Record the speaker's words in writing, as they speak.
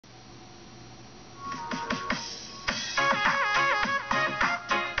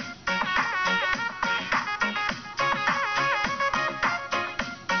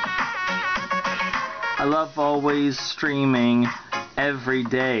love always streaming every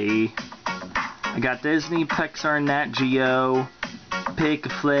day. I got Disney, Pixar, Nat Geo, pick a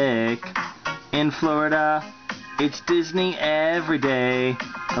flick. In Florida, it's Disney every day.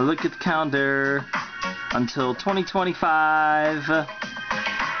 I look at the calendar until 2025.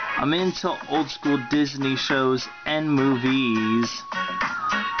 I'm into old school Disney shows and movies.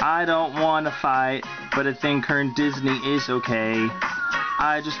 I don't want to fight, but I think current Disney is okay.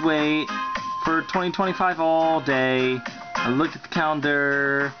 I just wait for 2025 all day. I look at the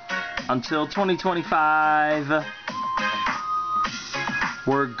calendar until 2025.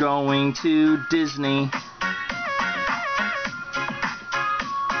 We're going to Disney.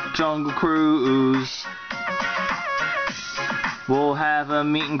 Jungle Cruise. We'll have a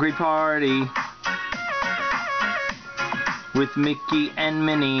meet and greet party with Mickey and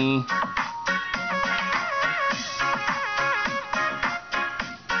Minnie.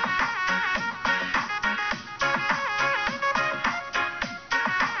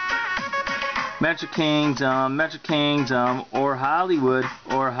 Magic Kingdom, or Hollywood,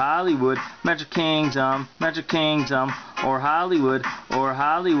 Magic Kingdom, or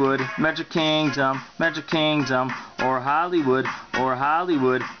Hollywood, Magic Kingdom, or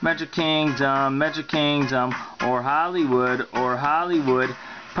Hollywood, Magic Kingdom, or Hollywood,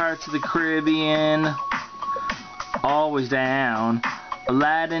 Pirates of the Caribbean, always down.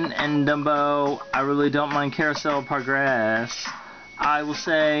 Aladdin and Dumbo, I really don't mind Carousel Progress. I will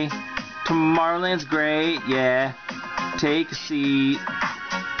say, Tomorrowland's great, yeah. Take a seat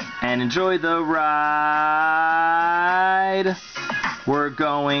and enjoy the ride. We're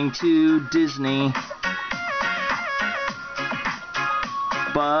going to Disney.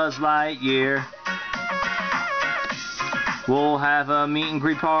 Buzz Lightyear. We'll have a meet and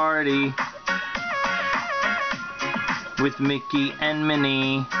greet party with Mickey and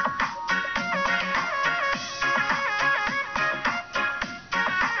Minnie.